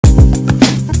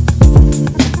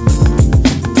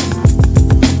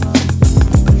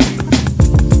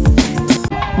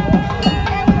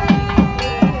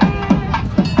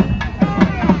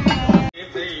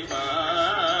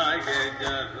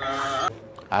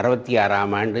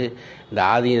1966ஆம் ஆண்டு இந்த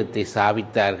ஆதீனத்தை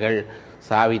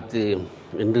சாவித்து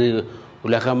இன்று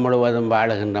உலகம் முழுவதும்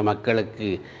வாழுகின்ற மக்களுக்கு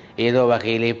ஏதோ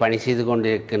வகையிலே பணி செய்து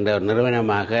கொண்டிருக்கின்ற ஒரு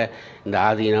நிறுவனமாக இந்த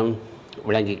ஆதீனம்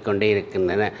விளங்கிக் கொண்டே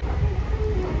இருக்கின்றன.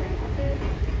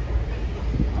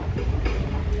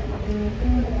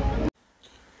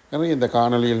 இந்த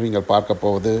காணொலியில் நீங்கள் பார்க்க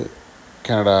போவது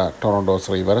கனடா டொரண்டோ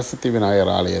ஸ்ரீ வரசித்தி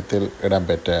விநாயகர் ஆலயத்தில்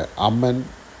இடம்பெற்ற அம்மன்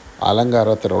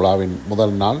அலங்கார திருவிழாவின்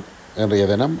முதல் நாள். இன்றைய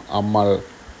தினம் அம்மாள்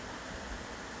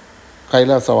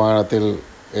கைலாச வாகனத்தில்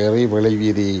ஏறி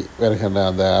வெளிவீதி வருகின்ற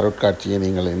அந்த அருட்காட்சியை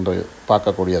நீங்கள் இன்று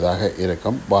பார்க்கக்கூடியதாக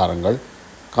இருக்கும். வாருங்கள்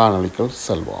காணொலிக்குள்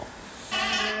செல்வோம்.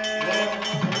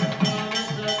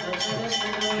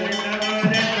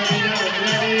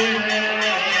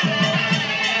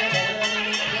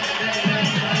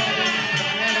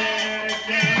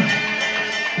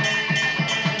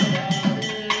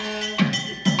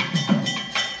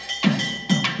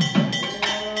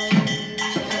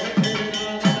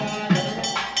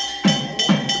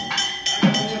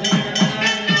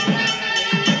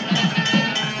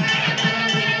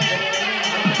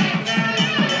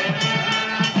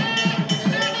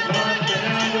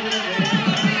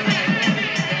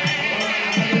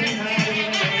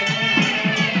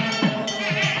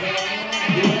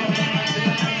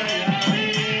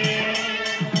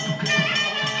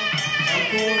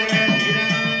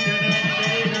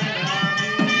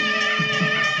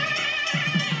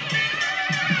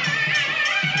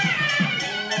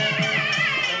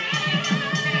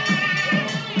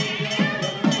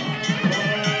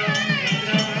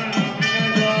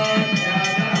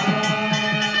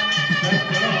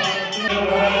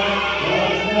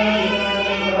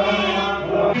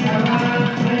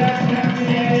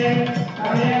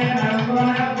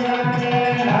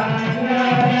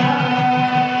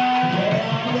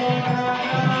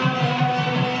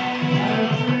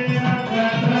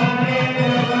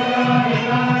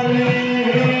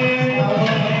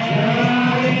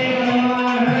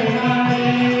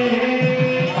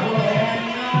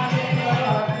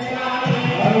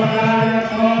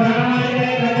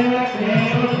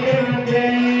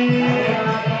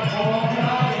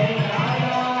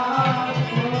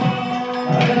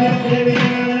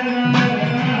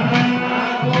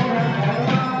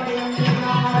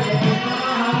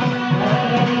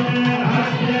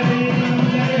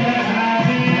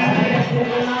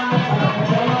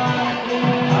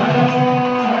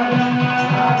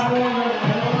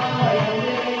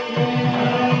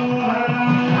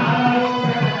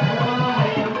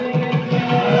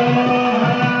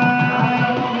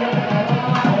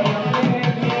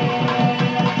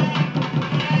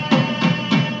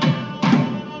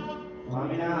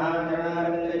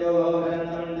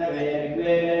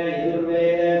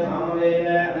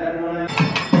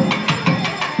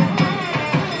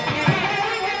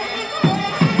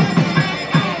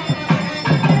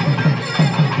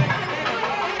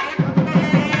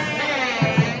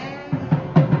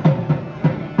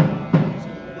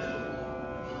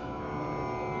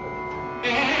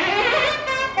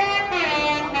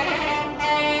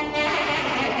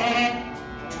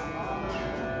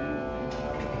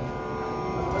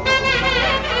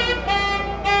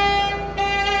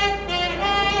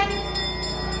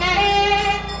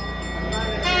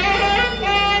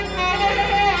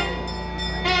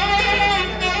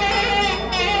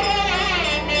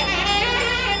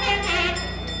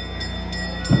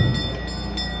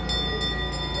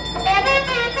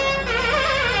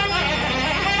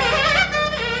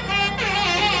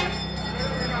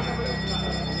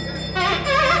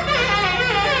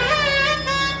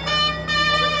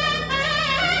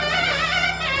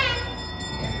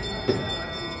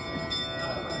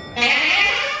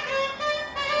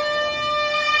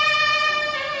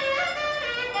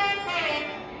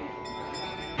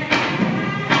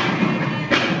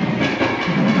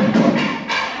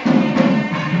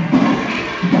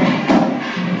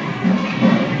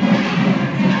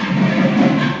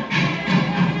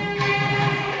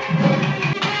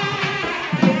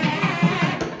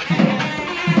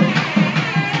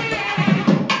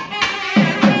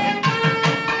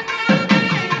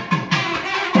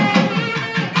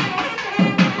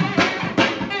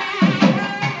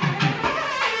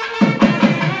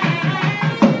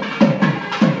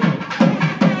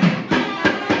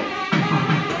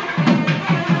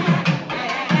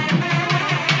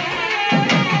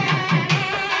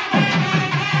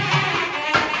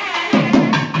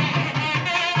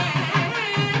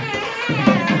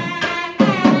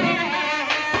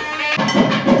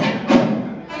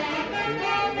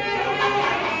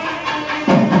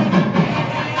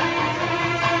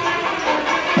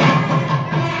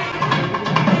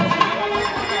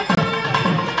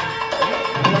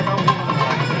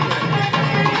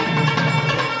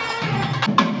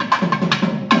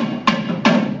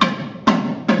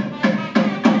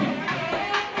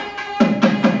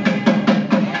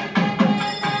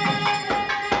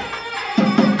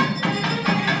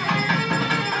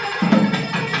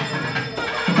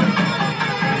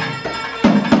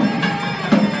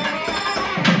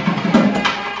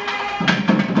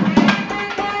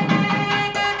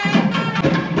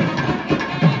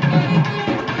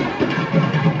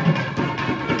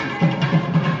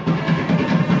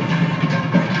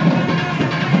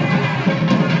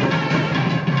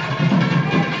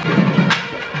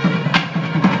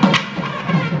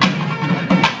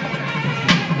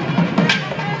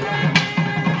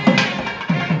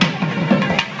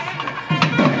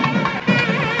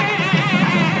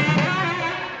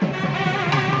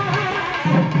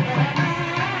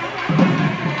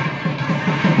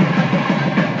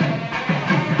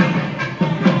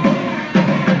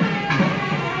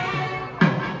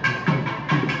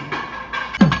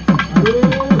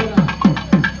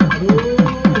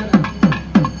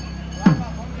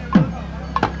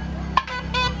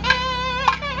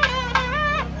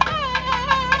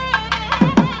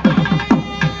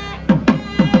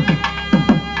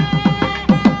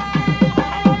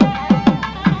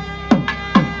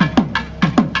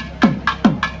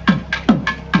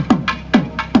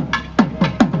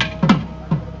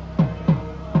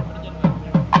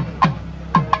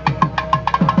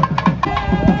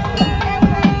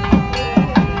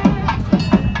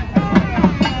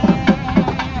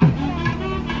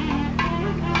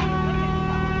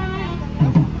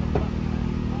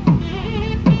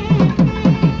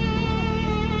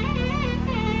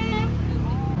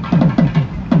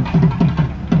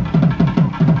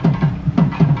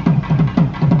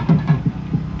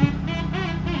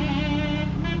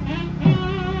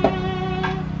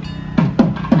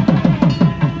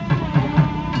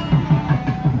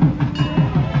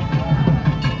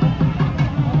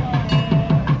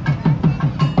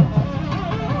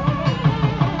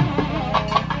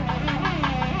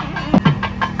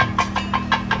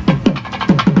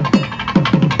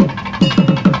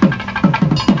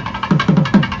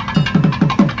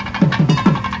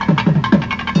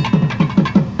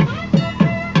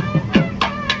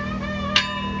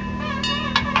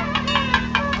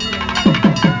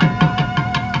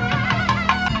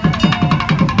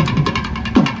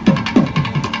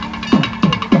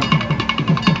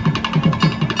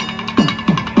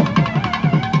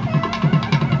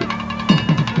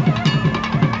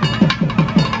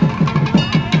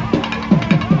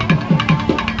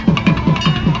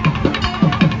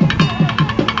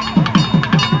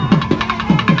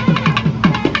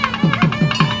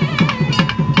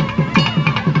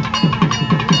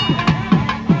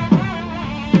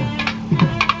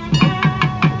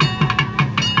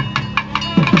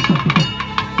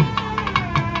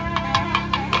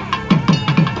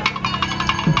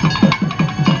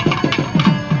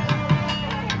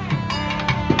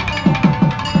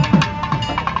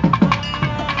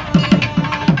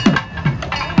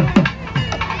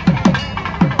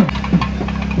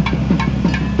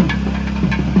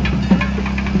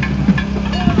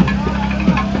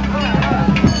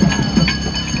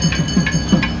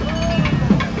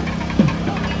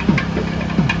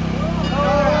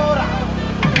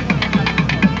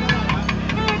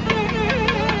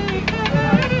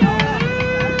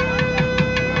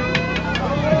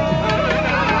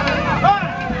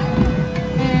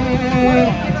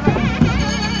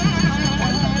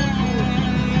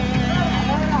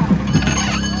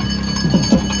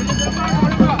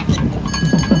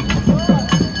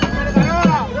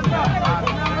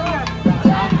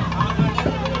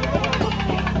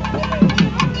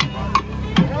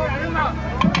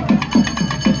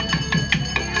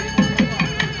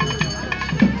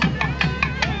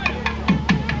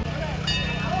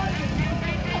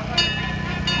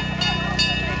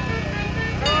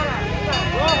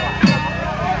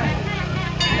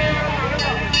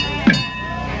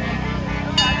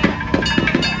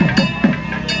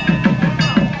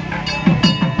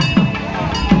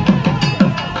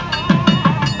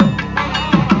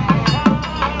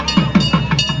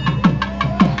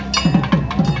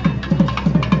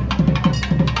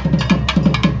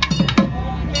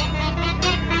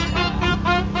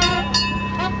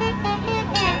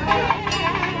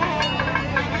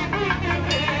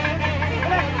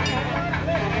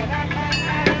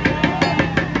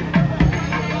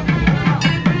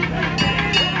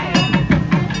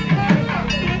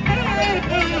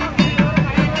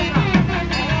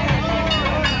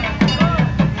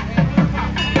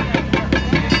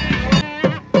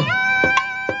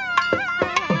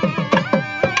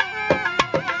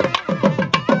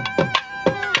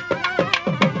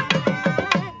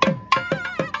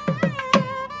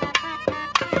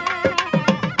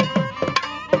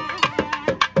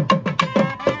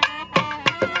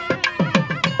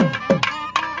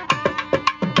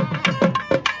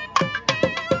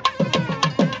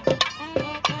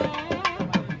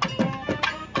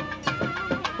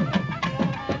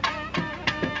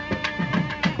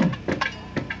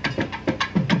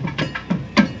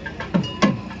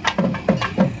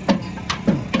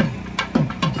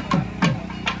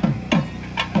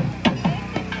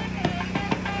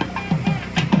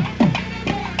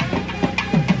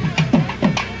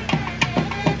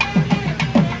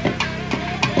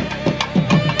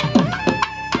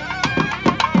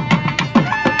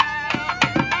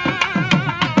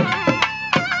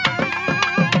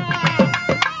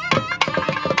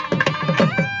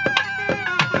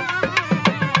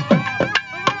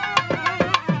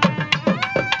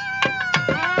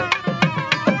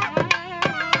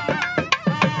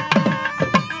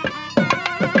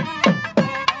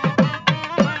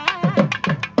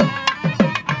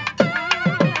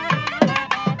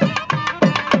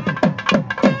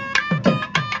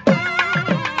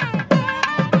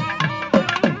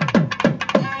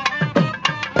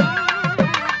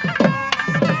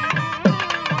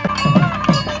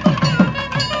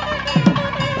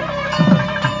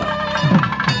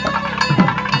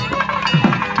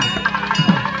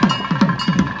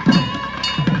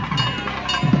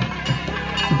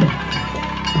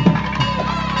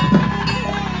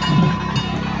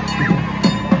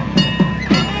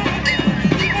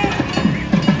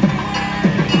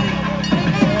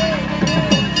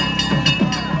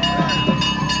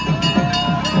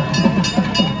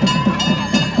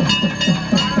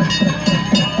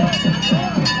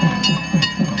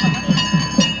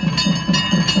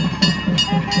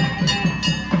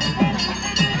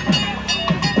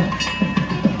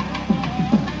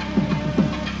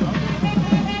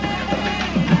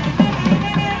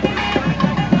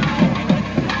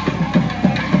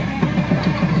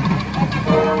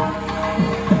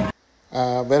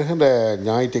 வருகின்ற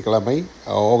ஞாயிற்றுக்கிழமை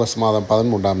ஆகஸ்ட் மாதம்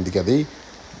 13ஆம் தேதி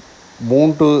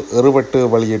 3 எருவட்டு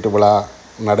வெளியீட்டு விழா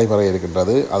நடைபெற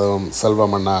இருக்கின்றது. அதுவும்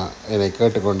செல்வம் அண்ணா என்னை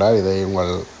கேட்டுக்கொண்டார், இதை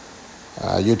உங்கள்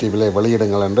யூடியூப்பிலே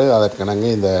வெளியிடுங்கள் என்று. அதற்கிணங்க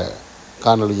இந்த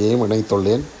காணொலியையும்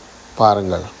இணைத்துள்ளேன்,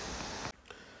 பாருங்கள்.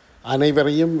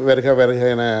 அனைவரையும் வருக வருக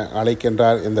என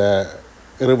அழைக்கின்றார் இந்த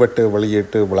இருவட்டு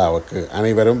வெளியீட்டு விழாவுக்கு.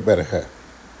 அனைவரும் வருக.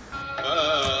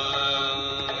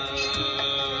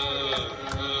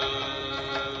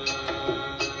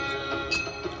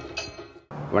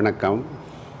 வணக்கம்.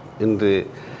 இன்று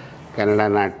கனடா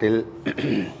நாட்டில்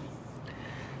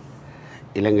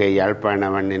இலங்கை யாழ்ப்பாண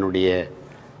மண்ணினுடைய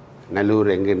நல்லூர்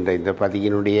என்கின்ற இந்த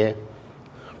பதியினுடைய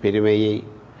பெருமையை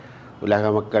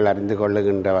உலக மக்கள் அறிந்து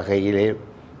கொள்ளுகின்ற வகையிலே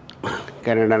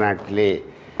கனடா நாட்டிலே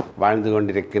வாழ்ந்து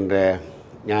கொண்டிருக்கின்ற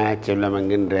ஞானச்செல்வம்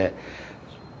என்கின்ற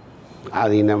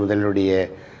ஆதீன முதலுடைய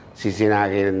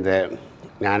சிஷியனாக இருந்த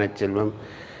ஞானச்செல்வம்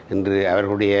இன்று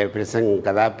அவர்களுடைய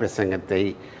கதாபிரசங்கத்தை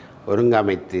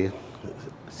ஒருங்கமைத்து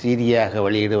சீரியாக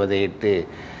வெளியிடுவதையிட்டு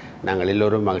நாங்கள்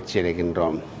எல்லோரும் மகிழ்ச்சி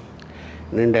அடைகின்றோம்.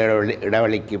 நீண்ட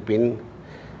இடைவெளிக்கு பின்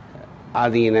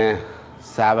ஆதீன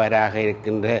சாவராக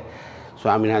இருக்கின்ற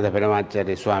சுவாமிநாத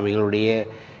பெருமாச்சாரிய சுவாமிகளுடைய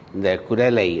இந்த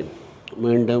குரலை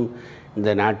மீண்டும் இந்த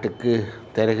நாட்டுக்கு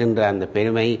தருகின்ற அந்த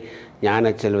பெருமை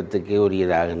ஞான செல்வத்துக்கு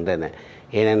உரியதாகின்றன.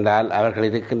 ஏனென்றால் அவர்கள்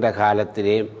இருக்கின்ற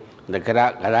காலத்திலே இந்த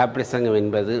கதாபிரசங்கம்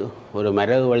என்பது ஒரு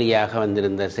மரபு வழியாக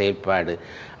வந்திருந்த செயற்பாடு.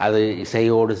 அது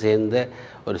இசையோடு சேர்ந்த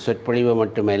ஒரு சொற்பொழிவு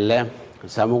மட்டுமல்ல,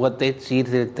 சமூகத்தை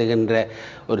சீர்திருத்துகின்ற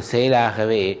ஒரு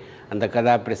செயலாகவே அந்த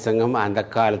கதாபிரசங்கம் அந்த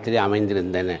காலத்திலே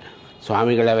அமைந்திருந்தன.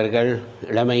 சுவாமிகள் அவர்கள்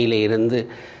இளமையிலே இருந்து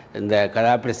இந்த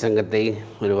கதாபிரசங்கத்தை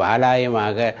ஒரு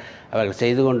வாலாயமாக அவர்கள்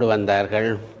செய்து கொண்டு வந்தார்கள்.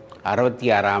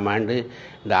 66ஆம் ஆண்டு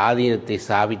இந்த ஆதீனத்தை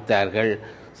ஸ்தாபித்தார்கள்.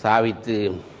 ஸ்தாபித்து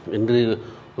இன்று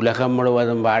உலகம்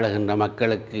முழுவதும் வாழுகின்ற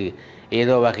மக்களுக்கு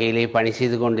ஏதோ வகையிலே பணி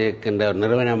செய்து கொண்டிருக்கின்ற ஒரு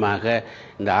நிறுவனமாக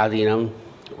இந்த ஆதீனம்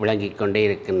விளங்கிக் கொண்டே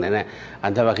இருக்கின்றன.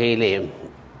 அந்த வகையிலே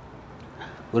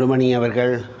குருமணி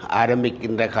அவர்கள்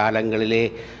ஆரம்பிக்கின்ற காலங்களிலே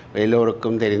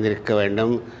எல்லோருக்கும் தெரிந்திருக்க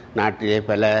வேண்டும், நாட்டிலே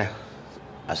பல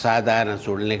அசாதாரண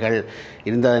சூழ்நிலைகள்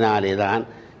இருந்ததினாலே தான்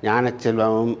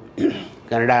ஞானச்செல்வமும்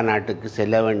கனடா நாட்டுக்கு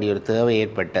செல்ல வேண்டிய ஒரு தேவை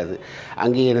ஏற்பட்டது.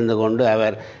 அங்கே இருந்து கொண்டு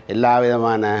அவர் எல்லா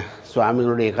விதமான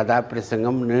சுவாமிகளுடைய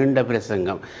கதாபிரசங்கம், நீண்ட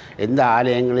பிரசங்கம், எந்த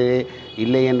ஆலயங்களிலே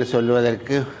இல்லை என்று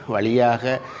சொல்வதற்கு வழியாக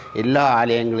எல்லா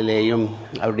ஆலயங்களிலேயும்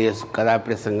அவருடைய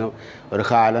கதாபிரசங்கம் ஒரு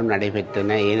காலம்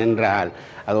நடைபெற்றன. ஏனென்றால்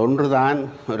அது ஒன்றுதான்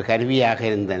ஒரு கருவியாக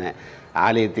இருந்தன.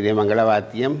 ஆலயத்திலே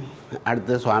மங்களவாத்தியம்,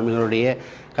 அடுத்த சுவாமிகளுடைய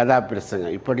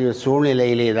கதாபிரசங்கம். இப்படி ஒரு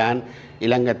சூழ்நிலையிலே தான்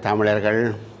இலங்கை தமிழர்கள்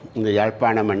இந்த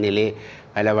யாழ்ப்பாண மண்ணிலே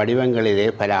பல வடிவங்களிலே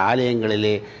பல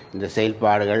ஆலயங்களிலே இந்த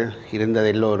செயல்பாடுகள் இருந்தது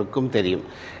எல்லோருக்கும் தெரியும்.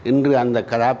 இன்று அந்த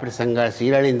கதாபிரசங்கள்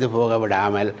சீரழிந்து போக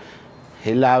விடாமல்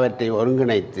எல்லாவற்றையும்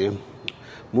ஒருங்கிணைத்து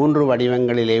 3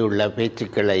 வடிவங்களிலே உள்ள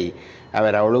பேச்சுக்களை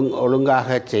அவர்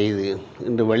ஒழுங்காக செய்து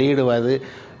இன்று வெளியிடுவது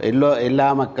எல்லா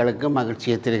மக்களுக்கும்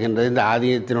மகிழ்ச்சியை தருகின்றது. இந்த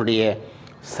ஆதீனத்தினுடைய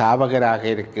ஸ்தாபகராக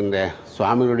இருக்கின்ற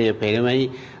சுவாமிகளுடைய பெருமை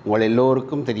உங்கள்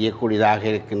எல்லோருக்கும் தெரியக்கூடியதாக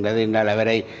இருக்கின்றது. என்றால்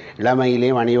அவரை இளமையிலே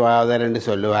மணிவாதர் என்று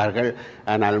சொல்லுவார்கள்.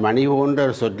 ஆனால் மணி போன்ற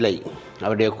ஒரு சொல்லை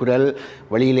அவருடைய குரல்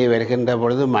வெளியிலே வருகின்ற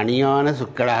பொழுது மணியான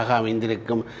சொற்களாக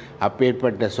அமைந்திருக்கும்.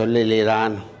 அப்பேற்பட்ட சொல்லிலே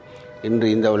தான் இன்று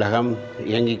இந்த உலகம்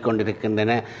இயங்கிக்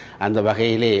கொண்டிருக்கின்றன. அந்த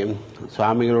வகையிலே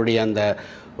சுவாமிகளுடைய அந்த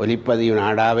ஒலிப்பதிவு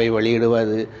நாடாவை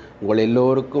வெளியிடுவது உங்கள்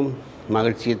எல்லோருக்கும்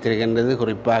மகிழ்ச்சியை தருகின்றது.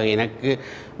 குறிப்பாக எனக்கு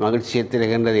மகிழ்ச்சியை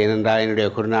தருகின்றது. ஏனென்றால் என்னுடைய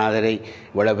குருநாதரை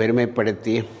இவ்வளவு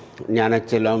பெருமைப்படுத்தி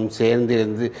ஞானச்செல்வம்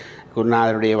சேர்ந்திருந்து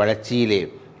குருநாதருடைய வளர்ச்சியிலே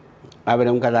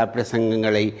அவரும்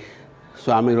கதாபிரசங்கங்களை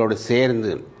சுவாமிகளோடு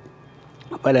சேர்ந்து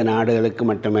பல நாடுகளுக்கு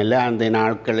மட்டுமல்ல, அந்த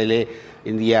நாட்களிலே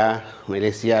இந்தியா,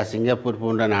 மலேசியா, சிங்கப்பூர்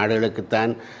போன்ற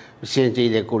நாடுகளுக்குத்தான் விஷயம்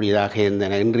செய்யக்கூடியதாக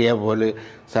இருந்தன. இன்றைய போல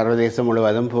சர்வதேசம்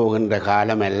முழுவதும் போகின்ற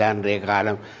காலம் அல்ல அன்றைய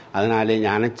காலம். அதனாலே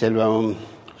ஞானச்செல்வமும்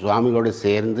சுவாமிகளோடு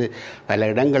சேர்ந்து பல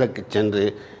இடங்களுக்கு சென்று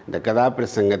இந்த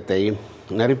கதாபிரசங்கத்தை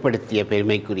நெறிப்படுத்திய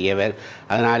பெருமைக்குரியவர்.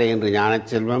 அதனாலே இன்று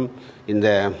ஞானச்செல்வம் இந்த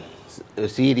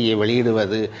சீரியை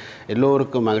வெளியிடுவது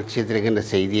எல்லோருக்கும் மகிழ்ச்சி தருகின்ற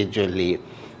செய்தியை சொல்லி,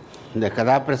 இந்த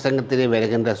கதாபிரசங்கத்திலே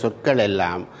வருகின்ற சொற்கள்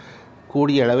எல்லாம்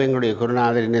கூடிய அளவு எங்களுடைய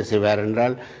குருநாதர் என்ன செய்வார்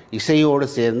என்றால் இசையோடு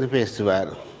சேர்ந்து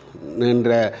பேசுவார். நின்ற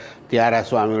தியாகராஜ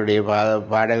சுவாமியுடைய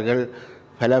பாடல்கள்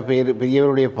பல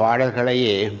பெரியவருடைய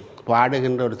பாடல்களையே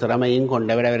பாடுகின்ற ஒரு திறமையும்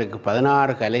கொண்டவர். அவருக்கு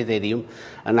 16 கலை தெரியும்.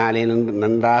 அதனாலே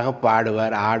நன்றாக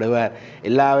பாடுவார், ஆடுவார்,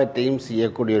 எல்லாவற்றையும்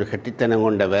செய்யக்கூடிய ஒரு கட்டித்தனம்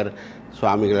கொண்டவர்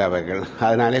சுவாமிகள் அவர்கள்.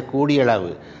 அதனாலே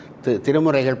கூடியளவு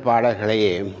திருமுறைகள்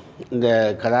பாடல்களையே இந்த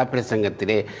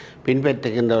கதாபிரசங்கத்திலே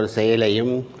பின்பற்றுகின்ற ஒரு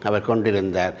செயலையும் அவர்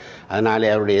கொண்டிருந்தார். அதனாலே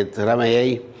அவருடைய திறமையை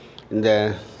இந்த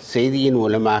செய்தியின்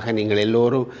மூலமாக நீங்கள்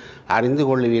எல்லோரும் அறிந்து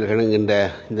கொள்வீர்கள் என்கின்ற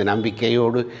இந்த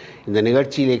நம்பிக்கையோடு இந்த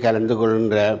நிகழ்ச்சியிலே கலந்து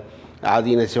கொள்கின்ற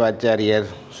ஆதீன சிவாச்சாரியர்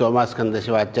சோமாஸ்கந்த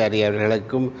சிவாச்சாரியர்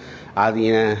அவர்களுக்கும்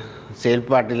ஆதீன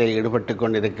செயல்பாட்டில் ஈடுபட்டு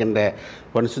கொண்டிருக்கின்ற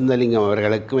பொன்சுந்தலிங்கம்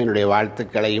அவர்களுக்கும் என்னுடைய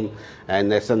வாழ்த்துக்களையும்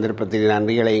இந்த சந்தர்ப்பத்தில்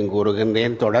நன்றிகளையும்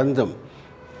கூறுகின்றேன். தொடர்ந்தும்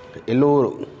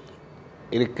எல்லோரும்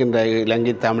இருக்கின்ற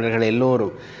இலங்கை தமிழர்கள்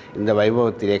எல்லோரும் இந்த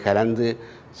வைபவத்திலே கலந்து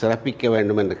சிறப்பிக்க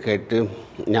வேண்டும் என்று கேட்டு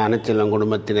ஞானச்செல்வம்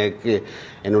குடும்பத்தினருக்கு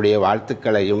என்னுடைய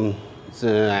வாழ்த்துக்களையும்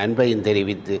அன்பையும்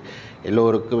தெரிவித்து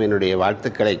எல்லோருக்கும் என்னுடைய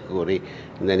வாழ்த்துக்களை கூறி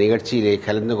இந்த நிகழ்ச்சியிலே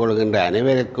கலந்து கொள்கின்ற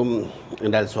அனைவருக்கும்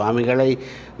என்றால் சுவாமிகளை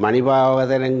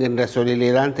மணிபாவதர் என்கின்ற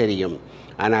சொல்லிலே தான் தெரியும்.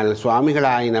 ஆனால் சுவாமிகள்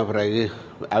ஆயின பிறகு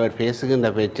அவர் பேசுகின்ற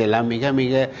பேச்செல்லாம் மிக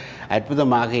மிக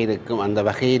அற்புதமாக இருக்கும். அந்த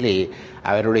வகையிலே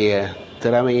அவருடைய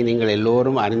திறமையை நீங்கள்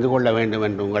எல்லோரும் அறிந்து கொள்ள வேண்டும்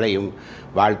என்று உங்களையும்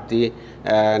வாழ்த்தி,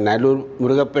 நல்லூர்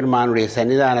முருகப்பெருமானுடைய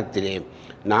சன்னிதானத்திலே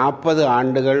 40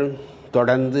 ஆண்டுகள்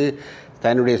தொடர்ந்து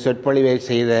தன்னுடைய சொற்பொழிவை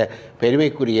செய்த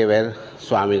பெருமைக்குரியவர்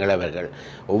சுவாமிகள் அவர்கள்.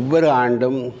 ஒவ்வொரு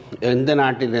ஆண்டும் எந்த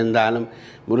நாட்டில் இருந்தாலும்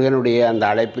முருகனுடைய அந்த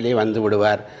அழைப்பிலே வந்து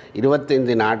விடுவார்.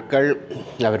 25 நாட்கள்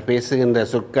அவர் பேசுகின்ற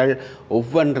சொற்கள்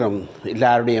ஒவ்வொன்றும்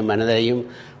எல்லாருடைய மனதையும்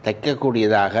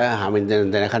தைக்கக்கூடியதாக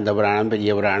அமைந்திருந்தன. கந்த புராணம்,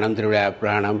 பெரிய புராணம், திருவிழா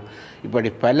புராணம், இப்படி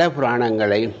பல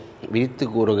புராணங்களை விரித்து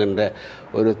கூறுகின்ற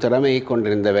ஒரு திறமையை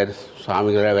கொண்டிருந்தவர்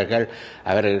சுவாமிகள் அவர்கள்.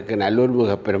 அவர்களுக்கு நல்லூர்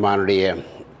முருகப்பெருமானுடைய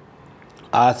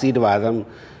ஆசீர்வாதம்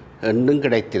என்றும்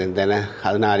கிடைத்திருந்தன.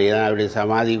 அதனாலே தான் அவருடைய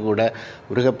சமாதி கூட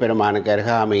முருகப்பெருமானுக்கு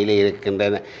அருகாமையிலே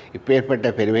இருக்கின்றன. இப்பேற்பட்ட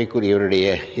பெருமைக்குரியவருடைய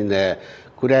இந்த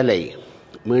குரலை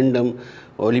மீண்டும்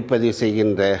ஒலிப்பதிவு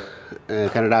செய்கின்ற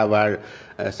கனடா வாழ்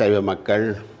சைவ மக்கள்,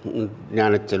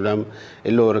 ஞானச்செல்வம்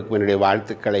எல்லோருக்கும் என்னுடைய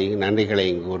வாழ்த்துக்களையும்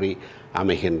நன்றிகளையும் கூறி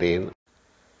அமைகின்றேன்.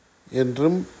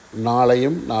 இன்றும்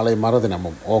நாளையும் நாளை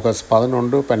மறுதினமும் ஆகஸ்ட்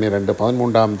 11, 12,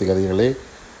 13ஆம் தேதிகளே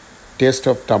டேஸ்ட்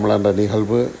ஆஃப் தமிழ் என்ற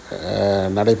நிகழ்வு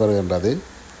நடைபெறுகின்றது.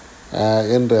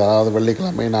 இன்று அதாவது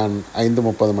வெள்ளிக்கிழமை நான்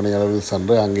 5:30 மணி அளவில்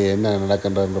சென்று அங்கே என்ன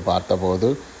நடக்கின்றது என்று பார்த்தபோது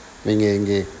நீங்கள்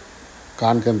இங்கே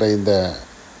காண்கின்ற இந்த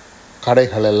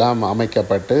கடைகள் எல்லாம்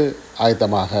அமைக்கப்பட்டு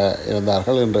ஆயத்தமாக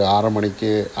இருந்தார்கள். இன்று 6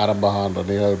 மணிக்கு ஆரம்பமாகின்ற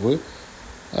நிகழ்வு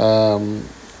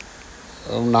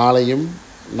நாளையும்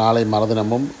நாளை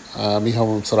மறுதினமும்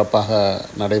மிகவும் சிறப்பாக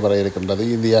நடைபெற இருக்கின்றது.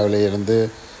 இந்தியாவிலே இருந்து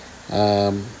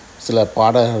சில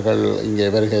பாடகர்கள் இங்கே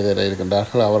வருகை தர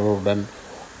இருக்கின்றார்கள். அவர்களுடன்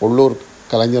உள்ளூர்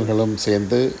கலைஞர்களும்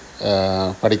சேர்ந்து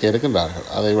படிக்க இருக்கின்றார்கள்.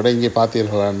 அதை விட இங்கே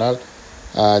பார்த்தீர்கள் என்றால்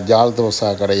ஜால் தோசா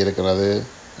கடை இருக்கிறது,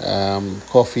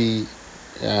 காஃபி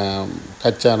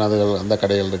கச்சானதுகள் அந்த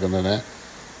கடைகள் இருக்கின்றன.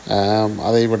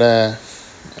 அதை விட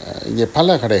இங்கே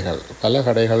பல கடைகள்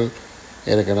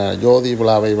இருக்கின்றன. ஜோதி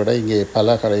விழாவை விட இங்கே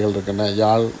பல கடைகள் இருக்கின்றன.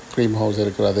 யாழ் க்ரீம் ஹவுஸ்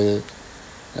இருக்கிறது,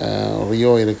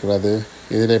 ரியோ இருக்கிறது.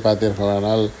 இதிலே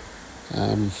பார்த்தீர்களானால்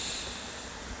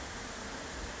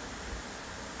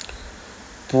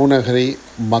பூநகரி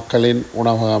மக்களின்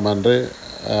உணவகம் என்று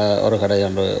ஒரு கடை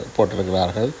என்று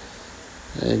போட்டிருக்கிறார்கள்.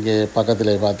 இங்கே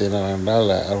பக்கத்திலே பார்த்தீர்கள்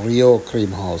என்றால் ரியோ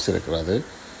க்ரீம் ஹவுஸ் இருக்கிறது.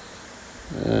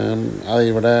 அதை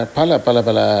விட பல பல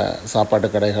பல சாப்பாட்டு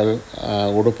கடைகள்,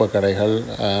 உடுப்பு கடைகள்,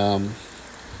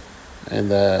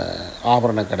 இந்த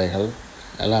ஆபரண கடைகள்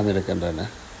எல்லாம் இருக்கின்றன.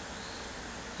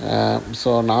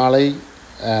 ஸோ நாளை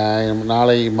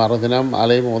மறுதினம்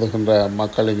அலை மோதுகின்ற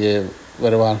மக்கள் இங்கே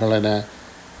வருவார்கள் என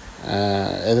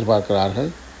எதிர்பார்க்கிறார்கள்.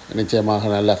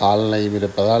 நிச்சயமாக நல்ல காலநிலையும்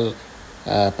இருப்பதால்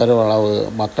பெருமளவு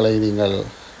மக்களை நீங்கள்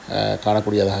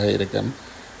காணக்கூடியதாக இருக்கும்.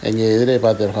 இங்கே எதிரே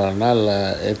பார்த்தீர்களானால்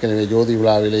ஏற்கனவே ஜோதி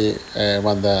விழாவிலே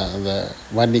வந்த அந்த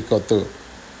வன்னி கொத்து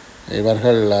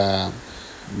இவர்கள்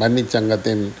வன்னி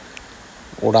சங்கத்தின்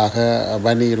ஊடாக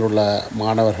வன்னியில் உள்ள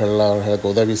மாணவர்கள் அவர்களுக்கு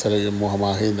உதவி செய்யும்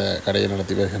முகமாக இந்த கடையை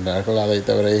நடத்தி வருகின்றார்கள். அதை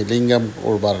தவிர லிங்கம்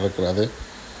உள்பார் இருக்கிறது.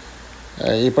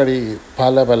 இப்படி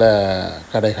பல பல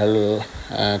கடைகள்,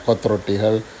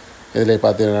 கொத்துரொட்டிகள். இதில்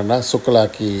பார்த்தீங்கன்னா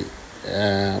சுக்கலாக்கி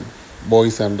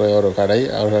பாய்ஸ் என்ற ஒரு கடை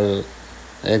அவர்கள்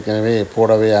ஏற்கனவே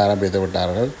போடவே ஆரம்பித்து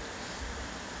விட்டார்கள்.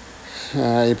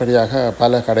 இப்படியாக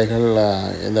பல கடைகள்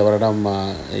இந்த வருடம்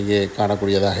இங்கே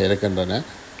காணக்கூடியதாக இருக்கின்றன.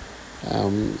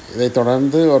 இதைத்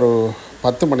தொடர்ந்து ஒரு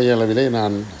 10 மணி அளவிலே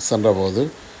நான் சென்றபோது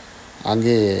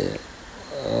அங்கே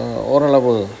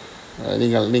ஓரளவு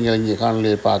நீங்கள் இங்கே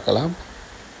காணொலியை பார்க்கலாம்.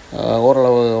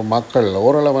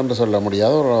 ஓரளவு என்று சொல்ல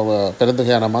முடியாது, ஓரளவு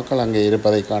பெருந்தொகையான மக்கள் அங்கே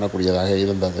இருப்பதை காணக்கூடியதாக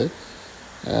இருந்தது.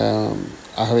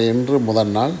 ஆகவே இன்று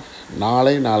முதல் நாள்,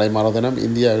 நாளை மறுதினம்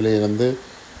இந்தியாவிலே இருந்து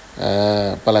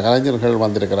பல கலைஞர்கள்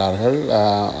வந்திருக்கிறார்கள்.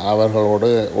 அவர்களோடு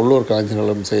உள்ளூர்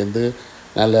கலைஞர்களும் சேர்ந்து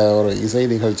நல்ல ஒரு இசை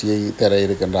நிகழ்ச்சியை தர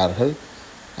இருக்கின்றார்கள்.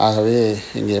 ஆகவே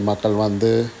இங்கே மக்கள்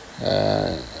வந்து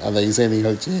அந்த இசை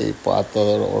நிகழ்ச்சியை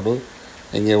பார்த்ததோடு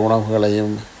இங்கே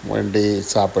உணவுகளையும் வேண்டி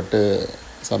சாப்பிட்டு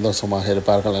சந்தோஷமாக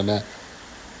இருப்பார்கள் என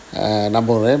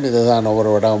நம்புகிறேன். இதுதான் ஒவ்வொரு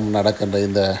வருடமும் நடக்கின்ற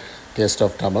இந்த டேஸ்ட்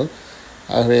ஆஃப் தமிழ்.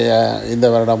 ஆகவே இந்த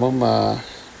வருடமும்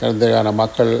பெருந்தொகையான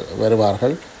மக்கள்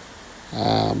வருவார்கள்.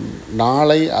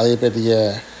 நாளை அதை பற்றிய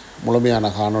முழுமையான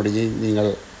காணொளியை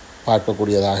நீங்கள்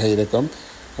பார்க்கக்கூடியதாக இருக்கும்.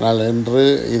 ஆனால் இன்று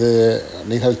இது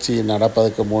நிகழ்ச்சி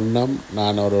நடப்பதற்கு முன்னம்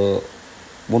நான் ஒரு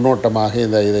முன்னோட்டமாக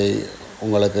இதை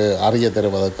உங்களுக்கு அறிய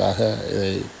தருவதற்காக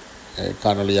இதை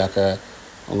காணொளியாக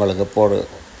உங்களுக்கு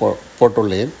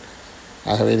போட்டுள்ளேன்.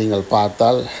 ஆகவே நீங்கள்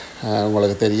பார்த்தால்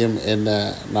உங்களுக்கு தெரியும் என்ன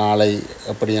நாளை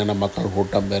எப்படியான மக்கள்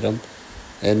கூட்டம் பெறும்,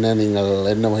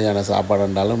 என்ன வகையான சாப்பாடு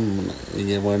என்றாலும்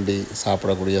இங்கே வேண்டி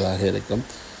சாப்பிடக்கூடியதாக இருக்கும்.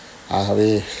 ஆகவே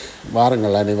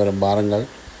வாருங்கள், அனைவரும் வாருங்கள்,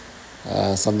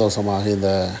 சந்தோஷமாக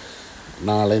இந்த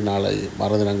நாளை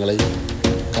மறுதினங்களை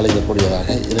கழிக்கக்கூடியதாக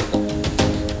இருக்கும்.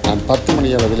 நான் 10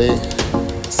 மணி அளவிலே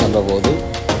சென்றபோது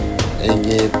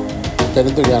இங்கே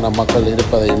பெருந்தொகையான மக்கள்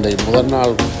இருப்பதை, இன்றைய முதல்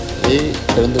நாளே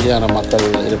பெருந்தொகையான மக்கள்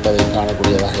இருப்பதை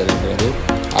காணக்கூடியதாக இருக்கிறது.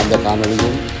 அந்த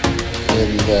காணொலியும்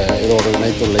இதோடு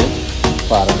இணைத்துள்ளேன்,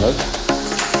 பாருங்கள்.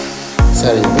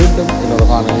 சரி, மீண்டும் இன்னொரு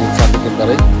காணொலியில் சந்திக்கும்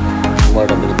வரை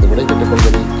உங்களிடமிருந்து விடை பெற்றுக்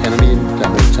கொள்வது கனடியன்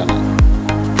தமிழ் சேனல்.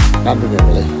 நன்றி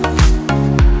நண்பர்களே.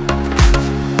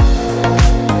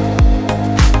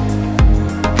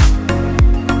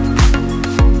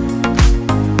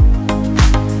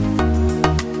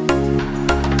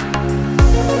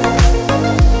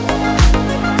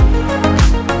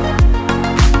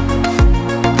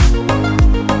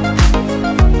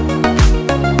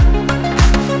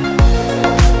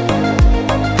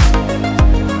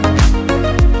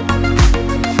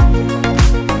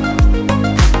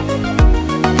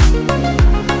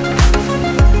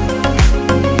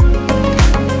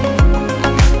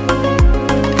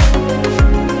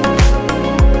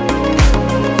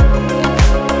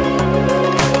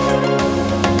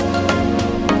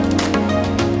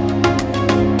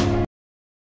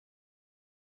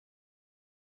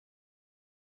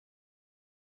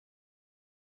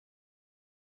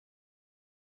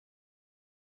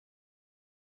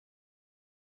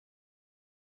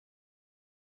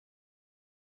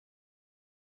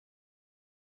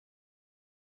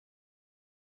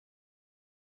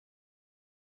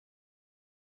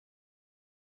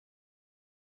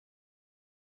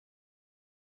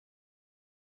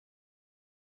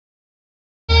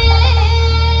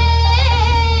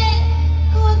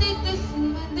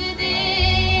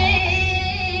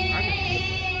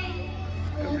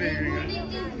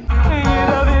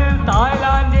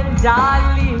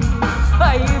 ஜாலி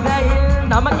வைதையில்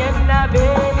நமக்கென்ன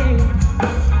வேலி,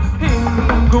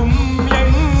 இங்கும்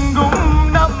எங்கும்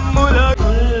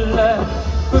நம்முள்ள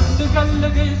குத்து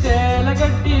கல்லுகள் சேல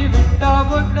கட்டி விட்டா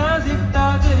பொண்ண சிட்டா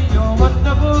தெரியும்.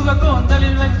 ஒத்த பூக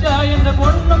கோந்தலில் வச்சா இந்த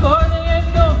பொண்ணு போது